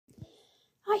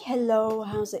Hi, hello,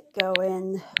 how's it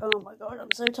going? Oh my god,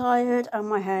 I'm so tired and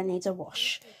my hair needs a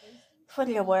wash.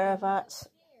 Fully aware of that.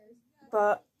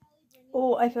 But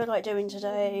all I feel like doing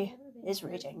today is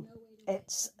reading.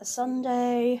 It's a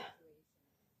Sunday,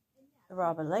 a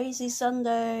rather lazy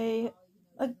Sunday.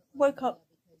 I woke up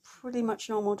pretty much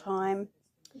normal time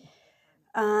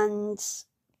and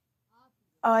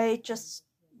I just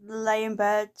lay in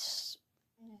bed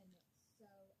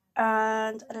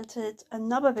and edited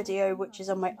another video which is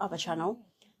on my other channel,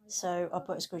 so I'll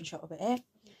put a screenshot of it here.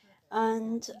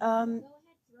 And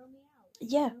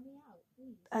yeah,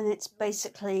 and it's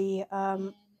basically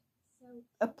a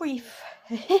brief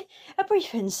a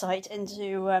brief insight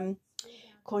into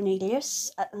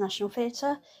Cornelius at the National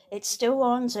Theatre. It's still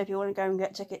on, so if you want to go and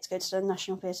get tickets, go to the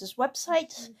National Theatre's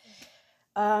website.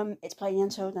 It's playing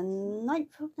until the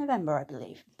 9th of November, I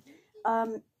believe.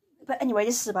 But anyway,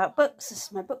 this is about books. This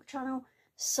is my book channel.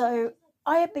 So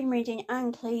I have been reading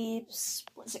Ann Cleeves.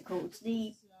 What's it called?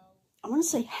 I want to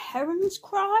say Heron's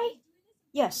Cry?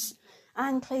 Yes.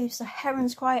 Ann Cleeves, The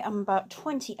Heron's Cry. I'm about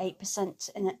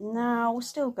 28% in it now.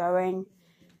 Still going.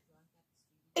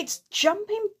 It's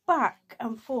jumping back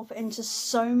and forth into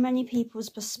so many people's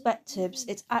perspectives.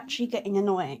 It's actually getting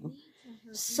annoying.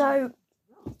 So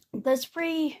there's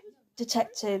 3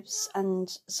 detectives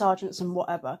and sergeants and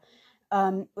whatever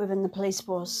within the police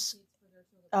force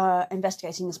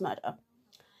investigating this murder.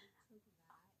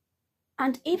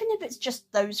 And even if it's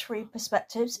just those 3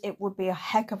 perspectives, it would be a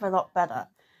heck of a lot better.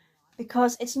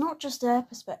 Because it's not just their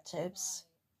perspectives.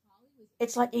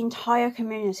 It's like the entire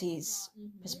community's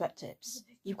perspectives.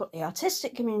 You've got the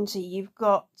artistic community, you've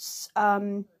got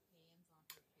the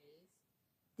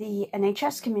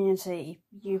NHS community,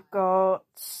 you've got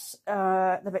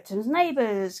the victims'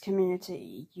 neighbours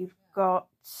community, you've got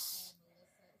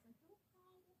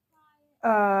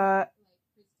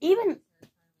even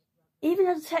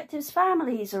the detectives'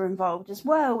 families are involved as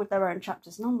well with their own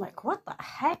chapters, and I'm like, what the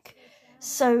heck?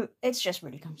 So it's just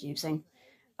really confusing.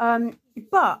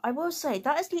 But I will say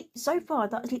that is so far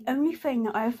that is the only thing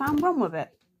that I have found wrong with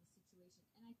it,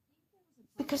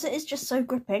 because it is just so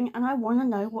gripping, and I want to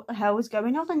know what the hell is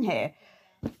going on in here.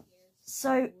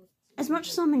 So as much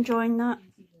as I'm enjoying that,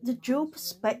 the dual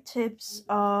perspectives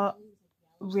are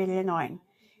really annoying,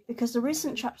 because the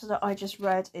recent chapter that I just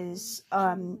read is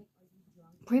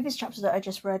previous chapter that I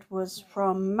just read was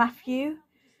from Matthew.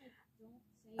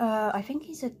 I think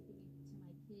he's a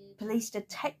police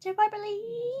detective, I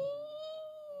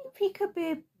believe. He could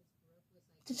be a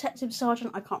detective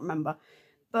sergeant, I can't remember.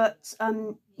 But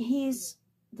he's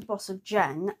the boss of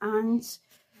Jen, and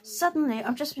suddenly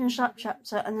I've just finished that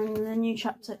chapter, and then the new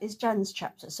chapter is Jen's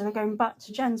chapter. So we're going back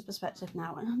to Jen's perspective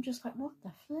now, and I'm just like, what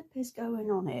the flip is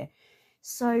going on here?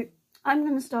 So I'm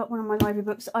going to start one of my library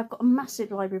books. I've got a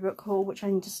massive library book haul which I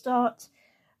need to start.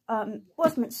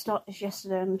 Was meant to start this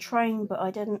yesterday on the train, but I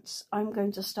didn't. I'm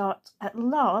going to start at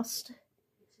last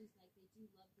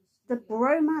the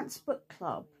Bromance book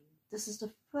club. This is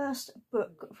the first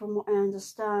book, from what I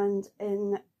understand,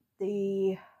 in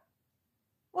the,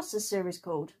 what's this series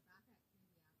called?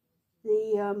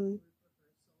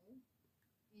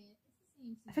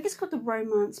 I think it's called the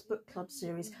Romance Book Club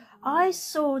series. I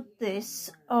saw this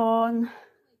on,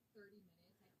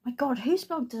 my god, whose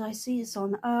blog did I see this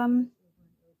on?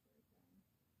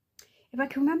 If I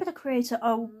can remember the creator,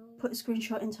 I'll put a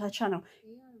screenshot into her channel.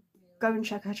 Go and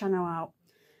check her channel out.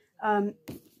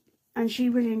 And she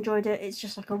really enjoyed it. It's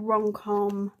just like a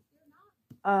rom-com,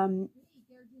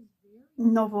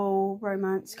 novel,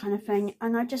 romance kind of thing.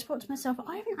 And I just thought to myself,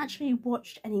 I haven't actually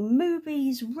watched any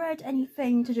movies, read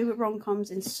anything to do with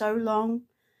rom-coms in so long.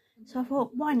 So I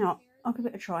thought, why not? I'll give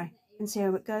it a try and see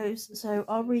how it goes. So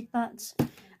I'll read that.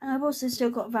 And I've also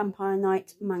still got Vampire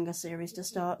Knight manga series to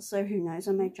start. So who knows,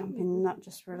 I may jump in that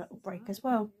just for a little break as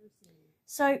well.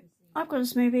 So I've got a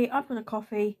smoothie, I've got a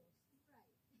coffee.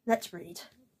 Let's read.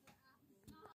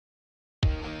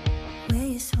 Wear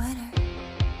your sweater,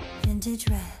 vintage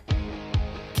red,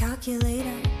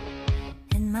 calculator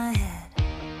in my head,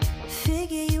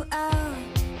 figure you out,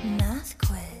 math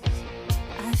quiz,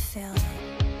 I failed it.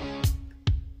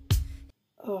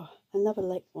 Oh, another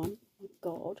late one, oh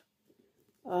god.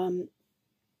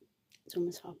 It's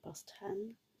almost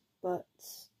 10:30, but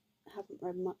I haven't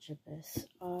read much of this.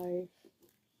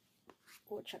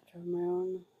 What chapter am I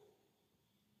on?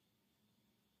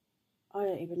 I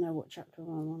don't even know what chapter I'm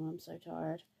on, I'm so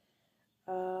tired.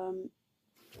 I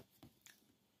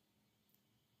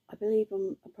believe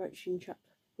I'm approaching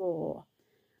chapter 4,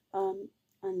 and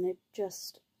they've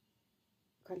just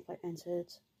kind of like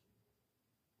entered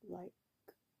like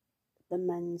the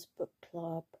men's book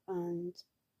club, and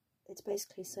it's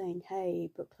basically saying, hey,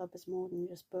 book club is more than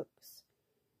just books.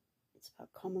 It's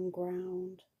about common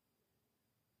ground.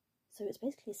 So it's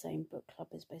basically saying book club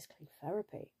is basically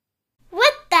therapy.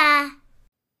 What the?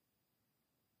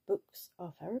 Books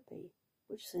are therapy,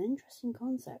 which is an interesting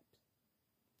concept.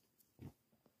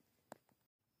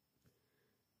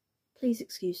 Please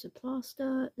excuse the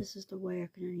plaster. This is the way I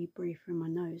can only breathe through my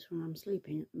nose when I'm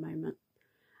sleeping at the moment.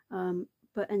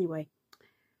 But anyway,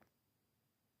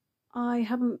 I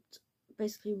haven't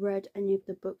basically read any of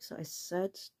the books that I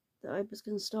said that I was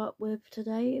going to start with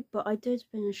today, but I did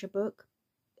finish a book,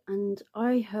 and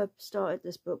I have started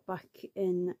this book back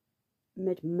in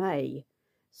mid-May,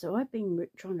 so I've been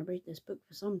trying to read this book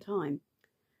for some time.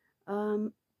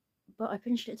 But I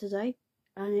finished it today,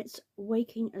 and it's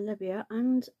Waking Olivia,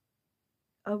 and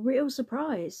a real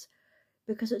surprise,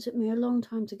 because it took me a long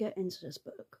time to get into this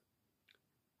book.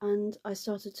 And I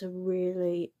started to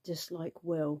really dislike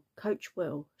Coach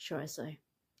Will, shall I say.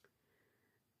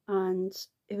 And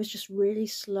it was just really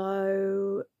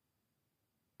slow.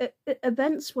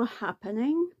 Events were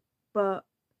happening, but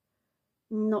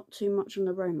not too much on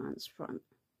the romance front.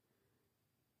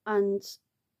 And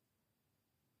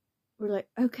we're like,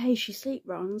 okay, she sleep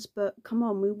runs, but come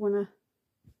on, we want to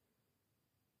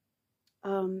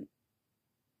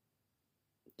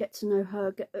get to know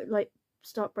her,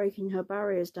 start breaking her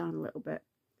barriers down a little bit.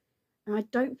 And I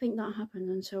don't think that happened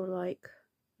until like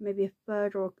maybe a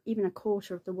third or even a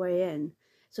quarter of the way in.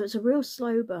 So it's a real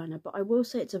slow burner, but I will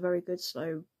say it's a very good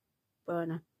slow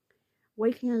burner.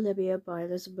 Waking Olivia by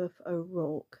Elizabeth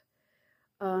O'Rourke.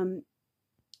 And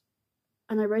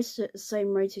I rated it the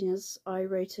same rating as I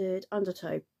rated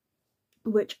Undertow,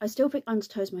 which I still think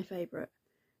Undertow is my favourite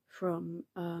from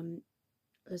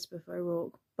Elizabeth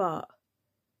O'Rourke, but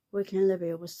Waking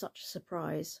Olivia was such a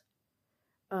surprise.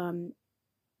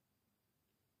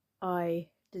 I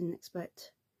didn't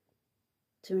expect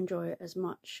to enjoy it as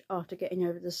much after getting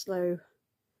over the slow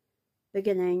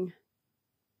beginning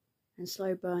and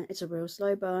slow burn. It's a real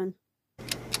slow burn.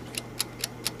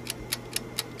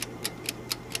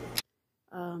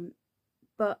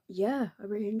 But yeah, I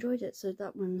really enjoyed it. So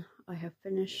that one I have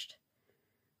finished.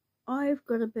 I've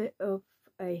got a bit of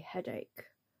a headache,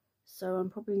 so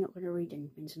I'm probably not going to read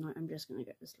anything tonight. I'm just going to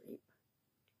go to sleep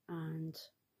and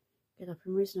get up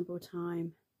in reasonable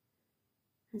time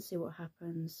and see what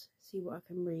happens, see what I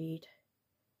can read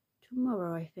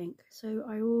tomorrow, I think. So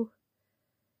I will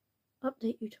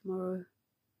update you tomorrow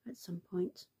at some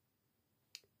point.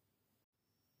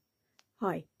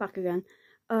 Hi, back again.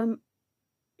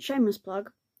 Shameless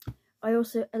plug. I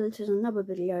also edited another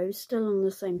video, still on the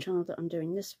same channel that I'm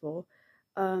doing this for,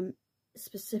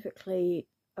 specifically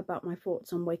about my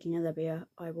thoughts on Waking Olivia.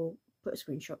 I will put a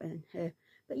screenshot in here.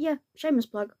 But yeah, shameless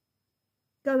plug.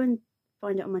 Go and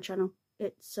find it on my channel.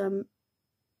 It's on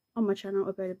my channel,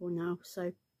 available now,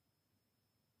 so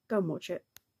go and watch it.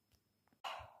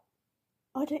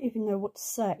 I don't even know what to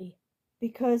say,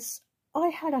 because I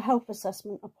had a health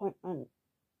assessment appointment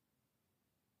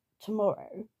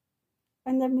tomorrow,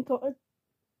 and then we got a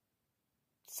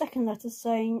second letter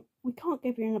saying we can't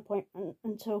give you an appointment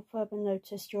until further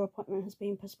notice. Your appointment has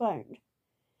been postponed.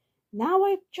 Now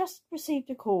I've just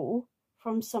received a call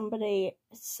from somebody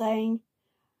saying,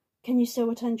 can you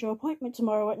still attend your appointment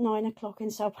tomorrow at 9 o'clock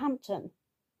in Southampton,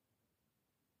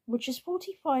 which is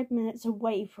 45 minutes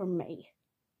away from me,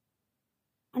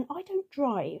 and I don't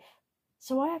drive,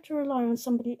 so I have to rely on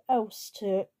somebody else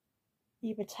to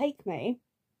either take me,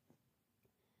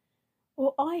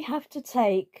 or I have to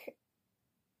take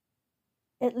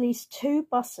at least 2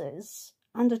 buses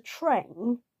and a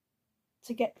train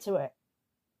to get to it.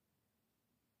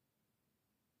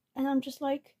 And I'm just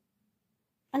like,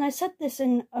 and I said this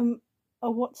in a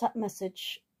WhatsApp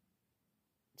message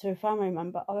to a family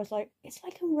member. I was like, it's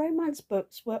like in romance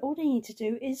books where all they need to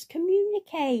do is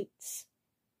communicate.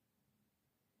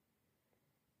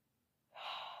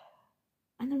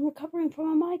 And I'm recovering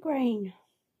from a migraine.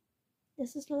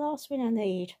 This is the last thing I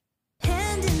need.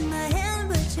 Hand in my hand,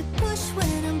 but you push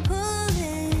when I'm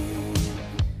pulling.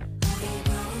 Are you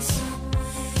going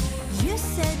somewhere? You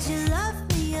said you love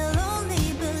me, you'll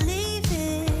only believe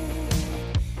it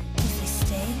if you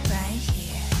stay right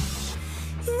here.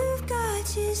 You've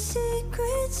got your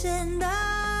secrets and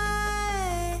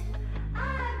I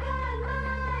got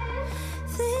mine.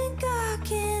 Think I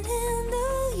can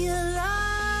handle your life.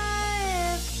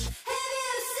 Have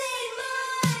you seen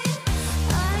mine?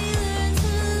 I learned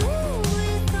to live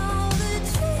with all the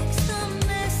tricks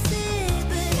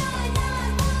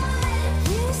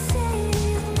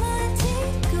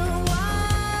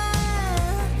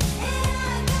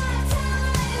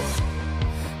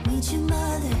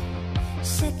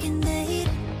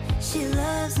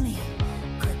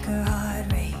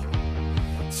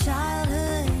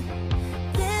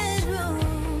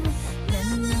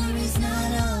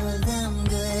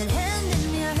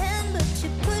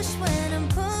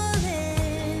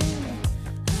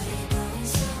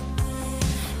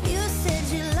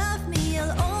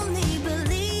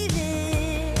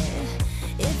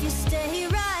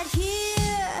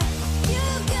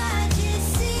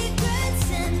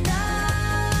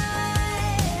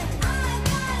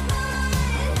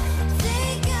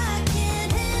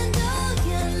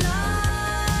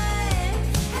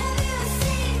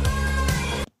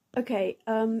Okay,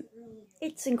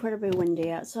 it's incredibly windy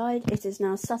outside. It is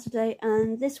now Saturday,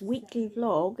 and this weekly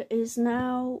vlog is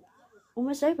now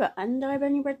almost over, and I've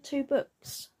only read 2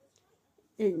 books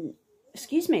in this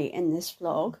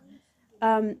vlog.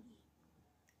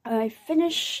 I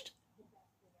finished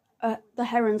The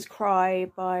Heron's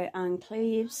Cry by Ann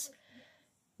Cleeves.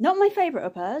 Not my favourite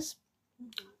of hers.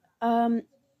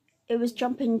 It was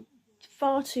jumping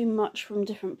far too much from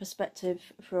different perspectives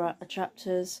throughout the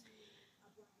chapters.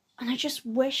 And I just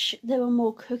wish there were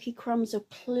more cookie crumbs of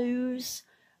clues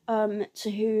to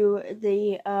who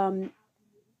the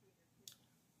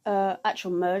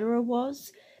actual murderer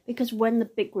was. Because when the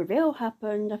big reveal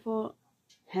happened, I thought,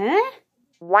 huh?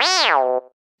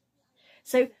 Wow!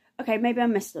 So, okay, maybe I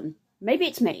missed them. Maybe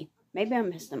it's me. Maybe I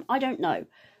missed them. I don't know.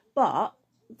 But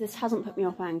this hasn't put me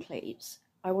off Ann Cleeves.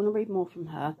 I want to read more from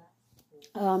her.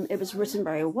 It was written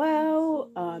very well.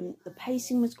 The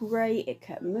pacing was great. It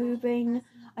kept moving.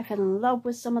 I fell in love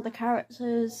with some of the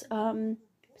characters,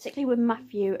 particularly with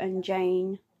Matthew and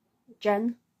Jen.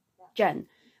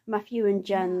 Matthew and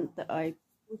Jen that I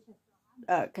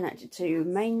connected to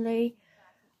mainly.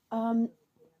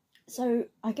 So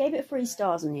I gave it 3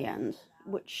 stars in the end,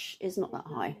 which is not that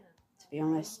high, to be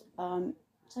honest.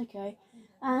 It's okay.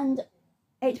 And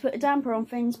I hate to put a damper on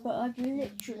things, but I've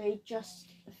literally just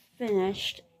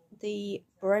finished the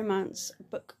Bromance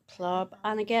book club,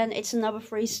 and again, it's another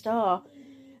 3 star.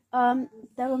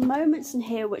 There were moments in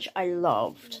here which I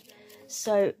loved.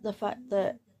 So the fact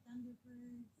that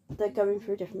they're going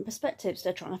through different perspectives,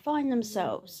 they're trying to find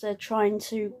themselves, they're trying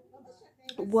to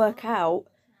work out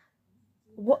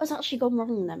what has actually gone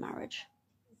wrong in their marriage,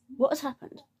 what has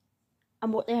happened,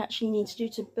 and what they actually need to do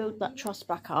to build that trust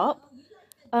back up,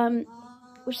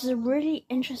 which is a really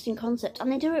interesting concept,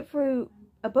 and they do it through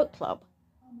a book club,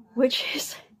 which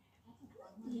is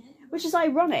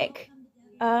ironic,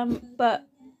 but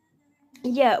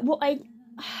yeah, what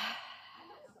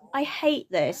I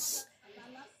hate this.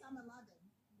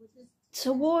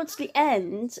 Towards the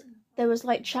end, there was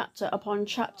like chapter upon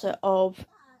chapter of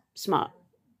smut.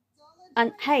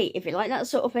 And hey, if you like that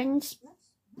sort of things,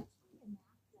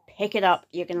 pick it up.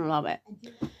 You're going to love it.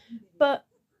 But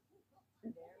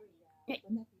it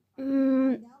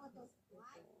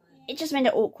just made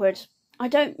it awkward. I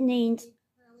don't need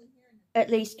at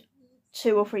least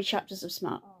 2 or 3 chapters of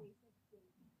smut.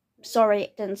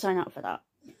 Sorry, didn't sign up for that.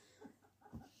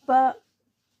 But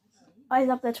I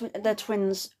love their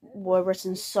twins were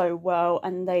written so well,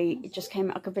 and they just came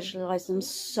out. I could visualize them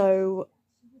so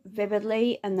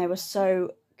vividly, and they were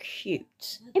so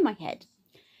cute in my head.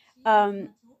 And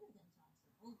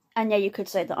yeah, you could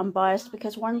say that I'm biased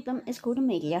because one of them is called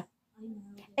Amelia.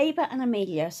 Ava and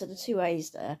Amelia, so the 2 A's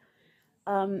there.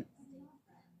 And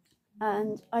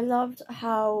I loved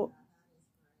how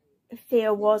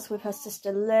Thea was with her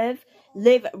sister Liv.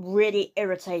 Liv really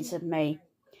irritated me.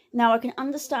 Now I can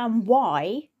understand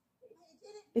why,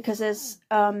 because there's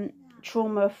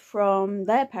trauma from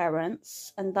their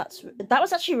parents, and that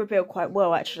was actually revealed quite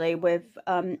well actually with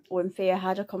when Thea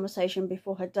had a conversation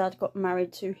before her dad got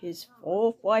married to his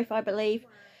 4th wife, I believe.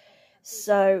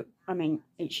 So I mean,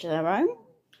 each to their own.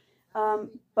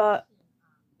 But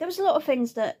there was a lot of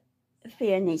things that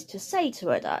Thea needs to say to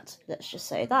her dad. Let's just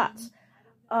say that.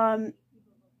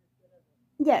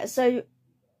 Yeah, so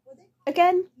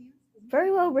again,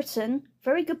 very well written,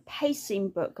 very good pacing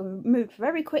book. Moved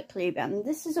very quickly, and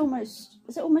this is almost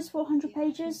 400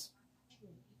 pages?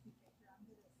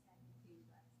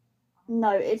 No,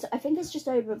 I think it's just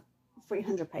over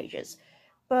 300 pages.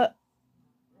 But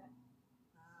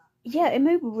yeah, it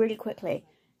moved really quickly.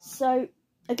 So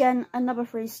again, another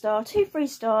 3 star, 2 3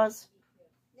 stars.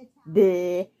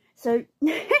 Bleh. So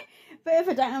bit of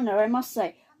a downer, I must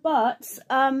say. But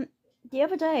the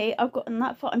other day I've gotten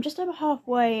that far. I'm just over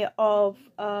halfway of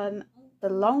the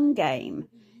long game.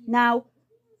 Now,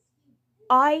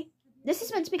 this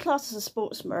is meant to be classed as a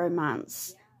sports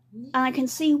romance, and I can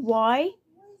see why,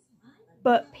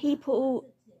 but people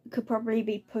could probably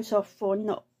be put off for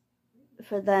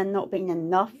there not being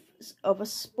enough of a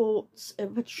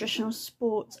traditional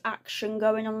sports action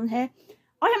going on here.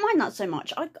 I don't mind that so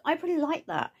much. I pretty like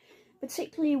that,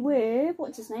 particularly with,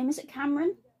 what's his name? Is it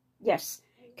Cameron? Yes,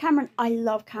 Cameron. I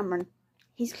love Cameron.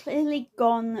 He's clearly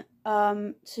gone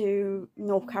to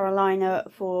North Carolina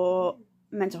for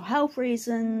mental health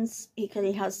reasons. He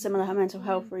clearly has similar mental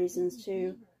health reasons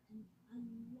to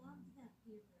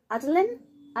Adeline?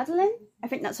 I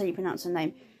think that's how you pronounce her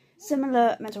name.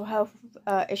 Similar mental health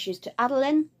issues to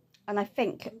Adeline. And I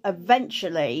think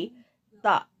eventually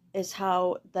that is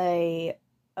how they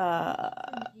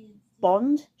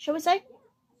bond, shall we say.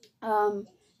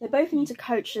 They both need to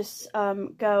coach this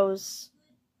girl's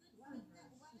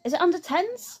is it under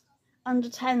 10s? Under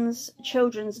 10s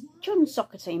children's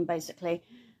soccer team, basically.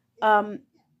 And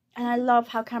I love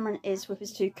how Cameron is with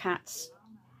his 2 cats.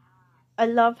 I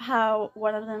love how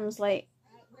one of them's like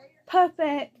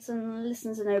perfect and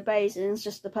listens and obeys and is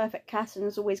just the perfect cat and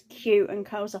is always cute and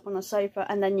curls up on the sofa.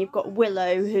 And then you've got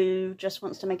Willow, who just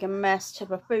wants to make a mess,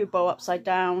 tip a food bowl upside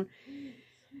down,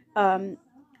 run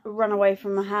away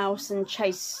from the house and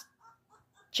chase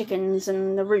chickens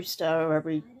and the rooster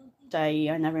every day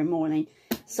and every morning.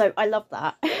 So I love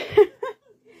that.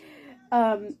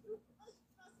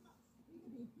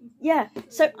 Yeah,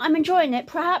 so I'm enjoying it.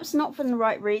 Perhaps not for the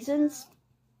right reasons,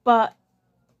 but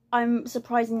I'm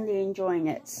surprisingly enjoying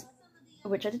it,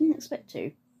 which I didn't expect to,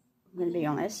 I'm going to be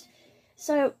honest.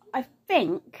 So I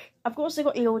think I've also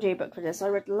got the audiobook for this. I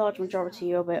read the large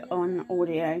majority of it on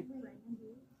audio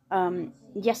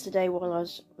yesterday while I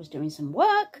was doing some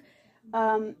work.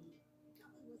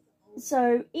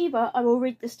 So either I will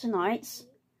read this tonight,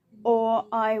 or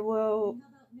I'm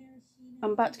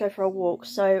about to go for a walk,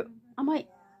 so I might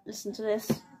listen to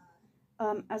this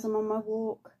as I'm on my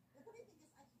walk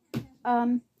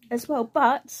as well.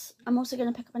 But I'm also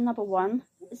going to pick up another one.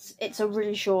 It's a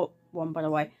really short one, by the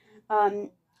way,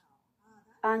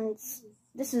 and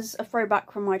this is a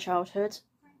throwback from my childhood.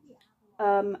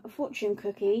 A Fortune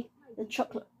Cookie, The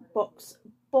Chocolate Box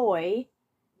Boy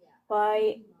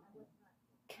by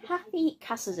Kathy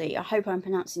Cassidy. I hope I'm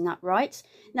pronouncing that right.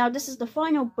 Now, this is the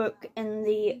final book in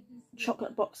the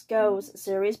Chocolate Box Girls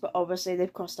series, but obviously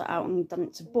they've crossed that out and done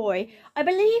it to boy. I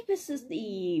believe this is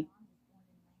the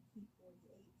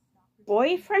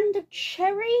boyfriend of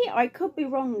Cherry. I could be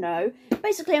wrong though.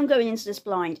 Basically, I'm going into this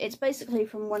blind. It's basically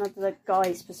from one of the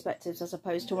guys' perspectives as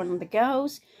opposed to one of the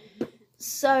girls.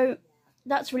 So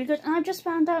that's really good. And I've just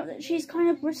found out that she's kind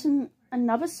of written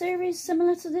another series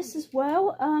similar to this as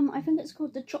well. I think it's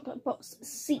called The Chocolate Box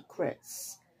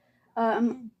Secrets,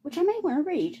 which I may want to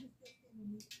read.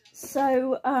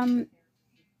 So I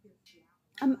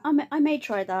may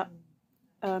try that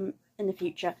in the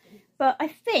future. But I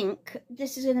think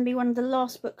this is going to be one of the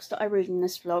last books that I read in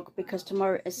this vlog, because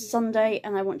tomorrow is Sunday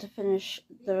and I want to finish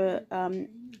the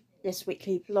this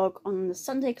weekly vlog on the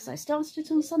Sunday, because I started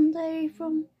it on Sunday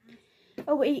from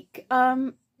a week.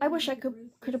 I wish I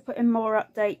could have put in more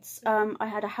updates. I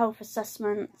had a health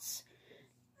assessment,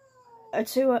 a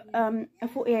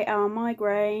 48-hour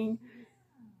migraine,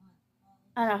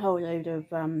 and a whole load of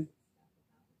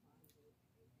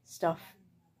stuff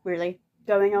really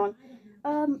going on.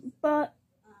 But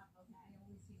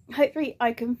hopefully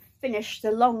I can finish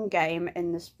the long game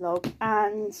in this vlog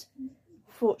and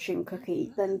Fortune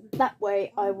Cookie. Then that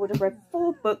way I would have read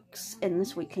 4 books in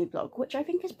this weekly vlog, which I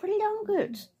think is pretty darn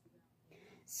good.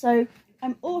 So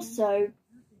I'm also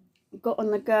got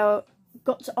on the go,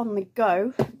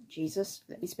 Jesus,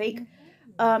 let me speak,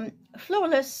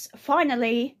 Flawless,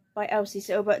 finally, by Elsie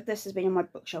Silver. This has been on my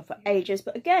bookshelf for ages,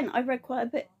 but again, I read quite a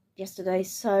bit yesterday,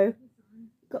 so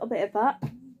got a bit of that.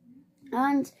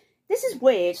 And this is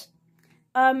weird.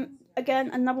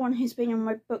 Again, another one who's been on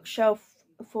my bookshelf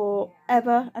for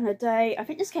ever and a day. I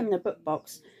think this came in a book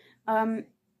box.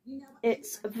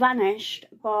 It's Vanished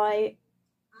by,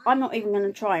 I'm not even going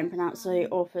to try and pronounce the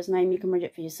author's name. You can read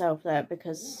it for yourself there,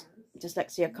 because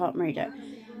dyslexia can't read it.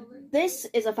 This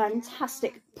is a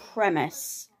fantastic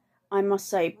premise, I must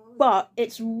say, but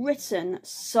it's written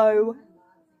so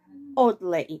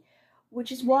oddly,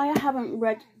 which is why I haven't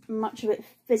read much of it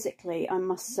physically, I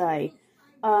must say.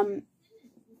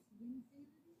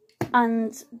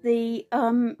 And the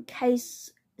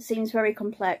case seems very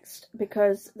complex,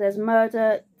 because there's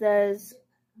murder, there's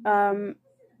a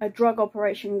drug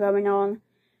operation going on,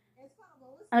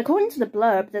 and according to the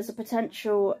blurb, there's a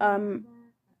potential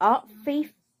art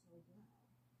thief.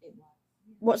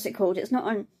 What's it called? It's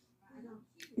not an,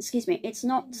 excuse me, it's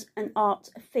not an art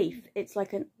thief, it's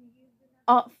like an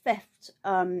art theft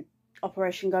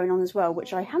operation going on as well,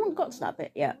 which I haven't got to that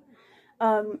bit yet.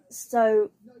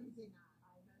 So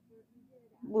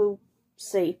we'll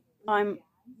see.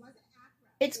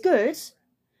 It's good.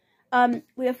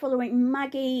 We are following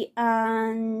Maggie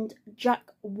and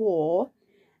Jack War,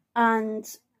 and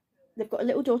they've got a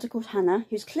little daughter called Hannah,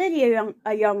 who's clearly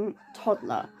a young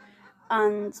toddler,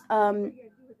 and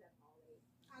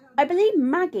I believe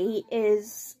Maggie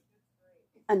is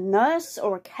a nurse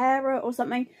or a carer or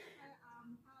something,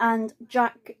 and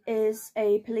Jack is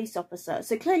a police officer.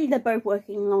 So clearly they're both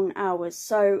working long hours.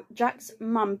 So Jack's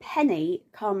mum, Penny,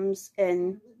 comes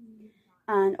in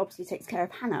and obviously takes care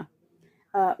of Hannah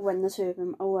when the two of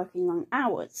them are working long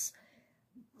hours.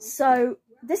 So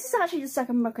this is actually the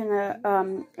second book in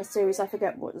a series. I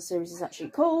forget what the series is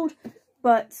actually called,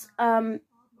 but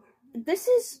this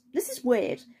is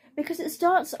weird, because it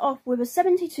starts off with a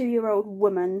 72-year-old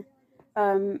woman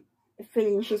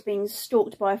feeling she's being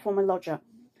stalked by a former lodger.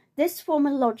 This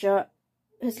former lodger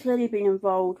has clearly been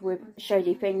involved with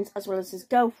shady things, as well as his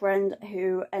girlfriend,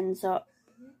 who ends up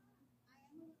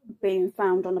being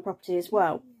found on the property as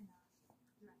well.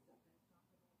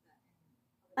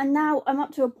 And now I'm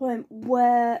up to a point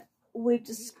where we've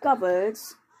discovered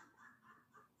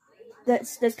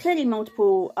that there's clearly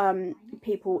multiple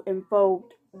people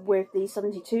involved with the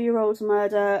 72-year-old's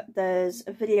murder. There's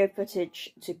video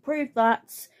footage to prove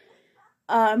that.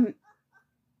 And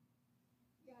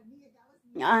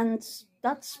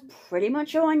that's pretty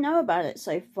much all I know about it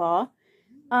so far.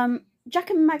 Jack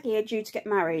and Maggie are due to get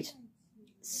married,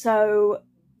 so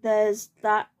there's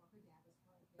that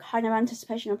kind of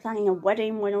anticipation of planning a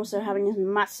wedding when also having this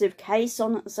massive case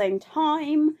on at the same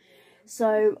time.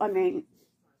 So, I mean,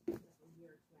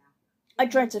 I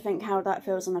dread to think how that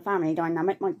feels on a family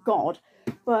dynamic, my god.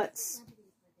 But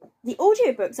the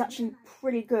audiobook's actually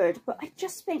pretty good, but I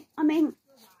just think, I mean,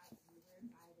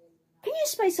 can you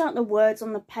space out the words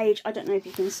on the page? I don't know if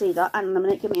you can see that. Hang on a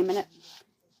minute, give me a minute.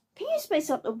 Can you space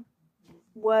out the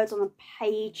words on the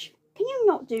page? Can you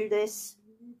not do this?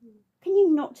 Can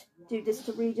you not do this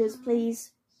to readers,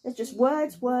 please? There's just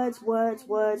words, words, words,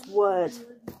 words, words.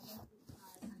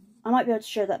 I might be able to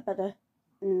show that better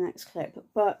in the next clip.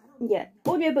 But, yeah,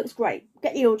 audiobook's great.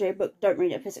 Get the audiobook, don't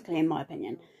read it physically, in my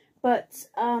opinion. But,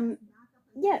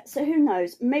 yeah, so who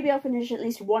knows? Maybe I'll finish at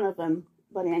least one of them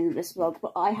by the end of this vlog,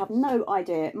 but I have no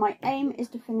idea. My aim is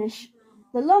to finish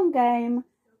The Long Game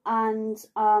and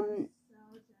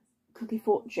Cookie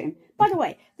Fortune. By the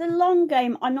way, The Long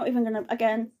Game, I'm not even going to,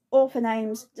 again, author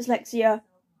names, dyslexia,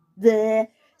 there.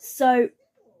 So,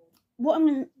 what I'm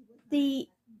going to, the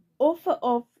author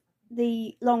of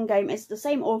The Long Game is the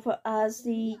same author as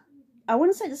the, I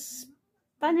want to say the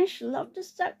Spanish Love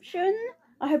Deception.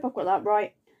 I hope I've got that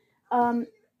right.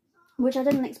 Which I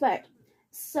didn't expect.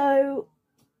 So,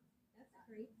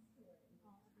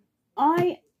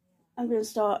 I am going to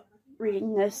start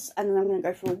reading this, and then I'm going to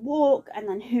go for a walk, and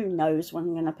then who knows when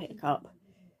I'm going to pick up.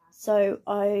 So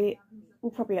I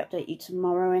will probably update you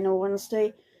tomorrow, in all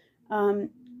honesty, in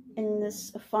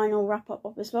this final wrap-up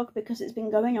of this vlog, because it's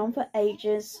been going on for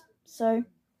ages. So,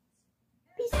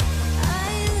 peace.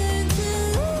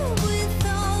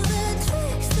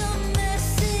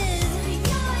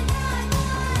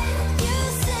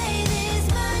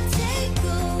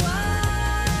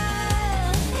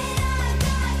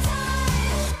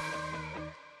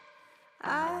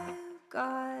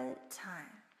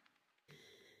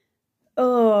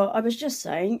 Oh, I was just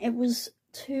saying, it was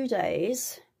 2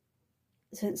 days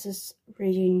since this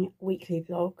reading weekly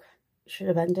vlog should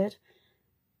have ended.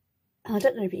 And I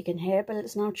don't know if you can hear, but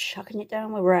it's now chucking it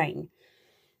down with rain.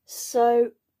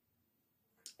 So,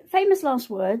 famous last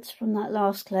words from that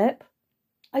last clip.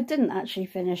 I didn't actually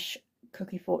finish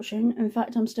Cookie Fortune. In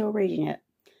fact, I'm still reading it.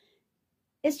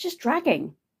 It's just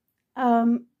dragging.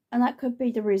 And that could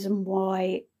be the reason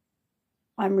why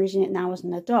I'm reading it now as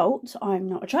an adult. I'm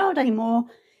not a child anymore,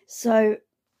 so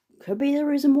could be the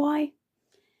reason why.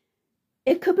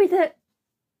 It could be that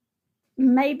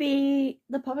maybe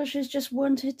the publishers just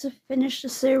wanted to finish the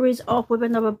series off with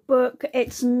another book.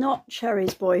 It's not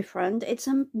Cherry's boyfriend, it's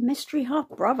a mystery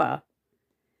half-brother.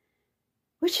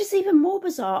 Which is even more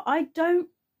bizarre. I don't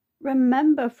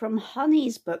remember from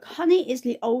Honey's book. Honey is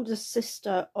the older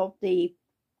sister of the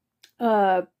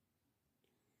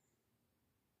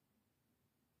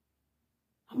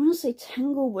I want to say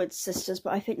Tanglewood sisters,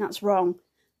 but I think that's wrong.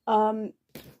 And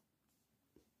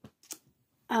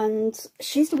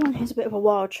she's the one who's a bit of a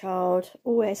wild child.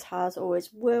 Always has, always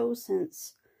will,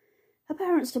 since her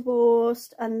parents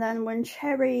divorced. And then when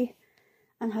Cherry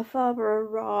and her father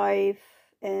arrive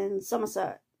in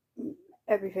Somerset,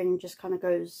 everything just kind of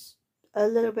goes a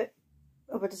little bit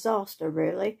of a disaster,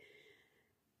 really.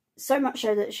 So much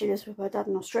so that she lives with her dad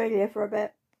in Australia for a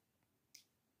bit.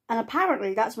 And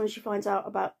apparently that's when she finds out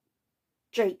about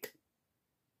Jake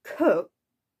Cook,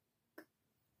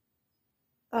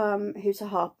 who's her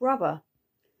half-brother.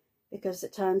 Because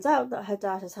it turns out that her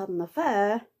dad has had an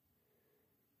affair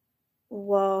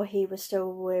while he was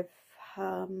still with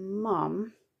her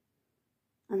mum.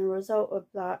 And the result of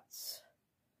that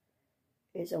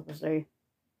is obviously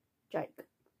Jake.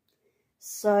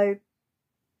 So,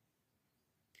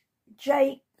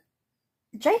 Jake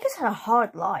has had a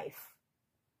hard life.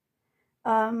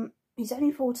 He's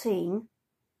only 14,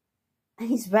 and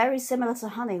he's very similar to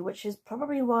Honey, which is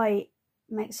probably why it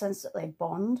makes sense that they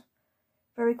bond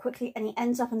very quickly. And he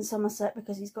ends up in Somerset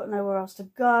because he's got nowhere else to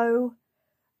go.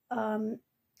 And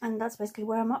that's basically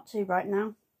where I'm up to right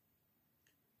now.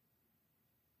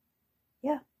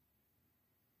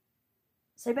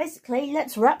 So basically,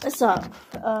 let's wrap this up.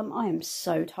 I am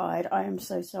so tired. I am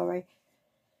so sorry.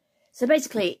 So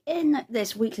basically, in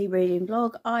this weekly reading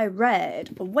vlog, I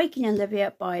read Waking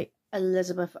Olivia by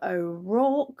Elizabeth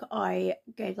O'Rourke. I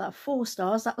gave that 4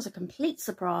 stars. That was a complete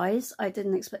surprise. I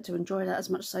didn't expect to enjoy that as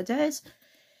much as I did.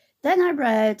 Then I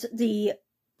read the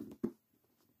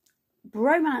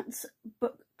Bromance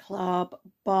book club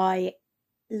by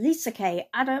Lyssa K.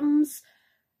 Adams.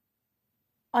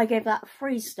 I gave that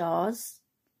 3 stars.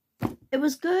 It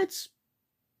was good,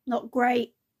 not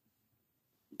great.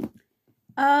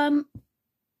 Then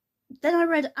I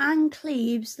read Ann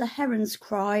Cleeves, The Heron's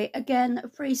Cry. Again,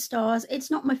 3 stars. It's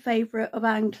not my favourite of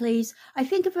Ann Cleeves. I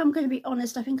think, if I'm going to be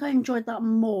honest, I think I enjoyed that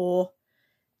more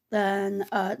than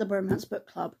the Bromance book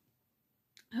club.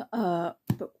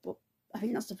 Book. I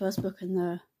think that's the first book in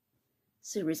the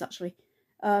series, actually.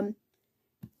 But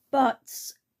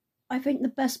I think the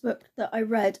best book that I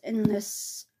read in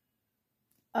this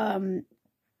reading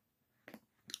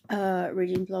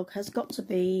vlog has got to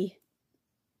be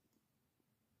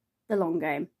The Long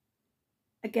Game.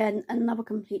 Again, another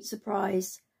complete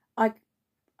surprise. I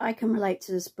can relate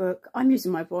to this book. I'm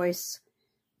using my voice.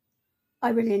 I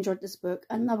really enjoyed this book.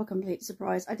 Another complete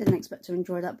surprise. I didn't expect to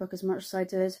enjoy that book as much as I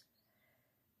did.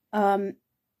 And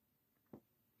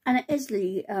it is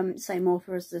the same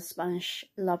author as the Spanish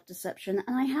Love Deception,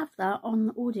 and I have that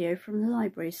on audio from the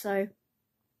library, so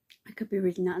I could be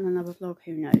reading that in another vlog,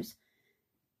 who knows.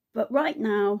 But right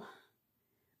now,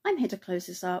 I'm here to close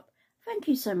this up. Thank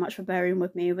you so much for bearing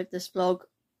with me with this vlog.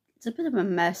 It's a bit of a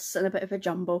mess and a bit of a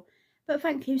jumble, but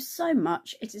thank you so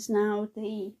much. It is now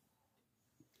the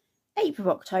 8th of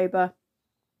October,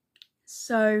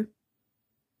 so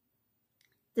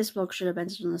this vlog should have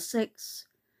ended on the 6th.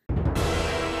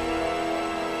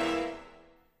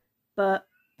 But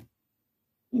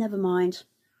never mind.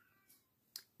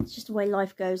 It's just the way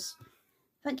life goes.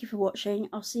 Thank you for watching.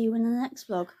 I'll see you in the next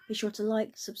vlog. Be sure to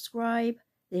like, subscribe,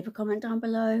 leave a comment down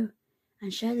below,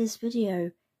 and share this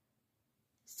video.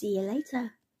 See you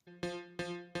later.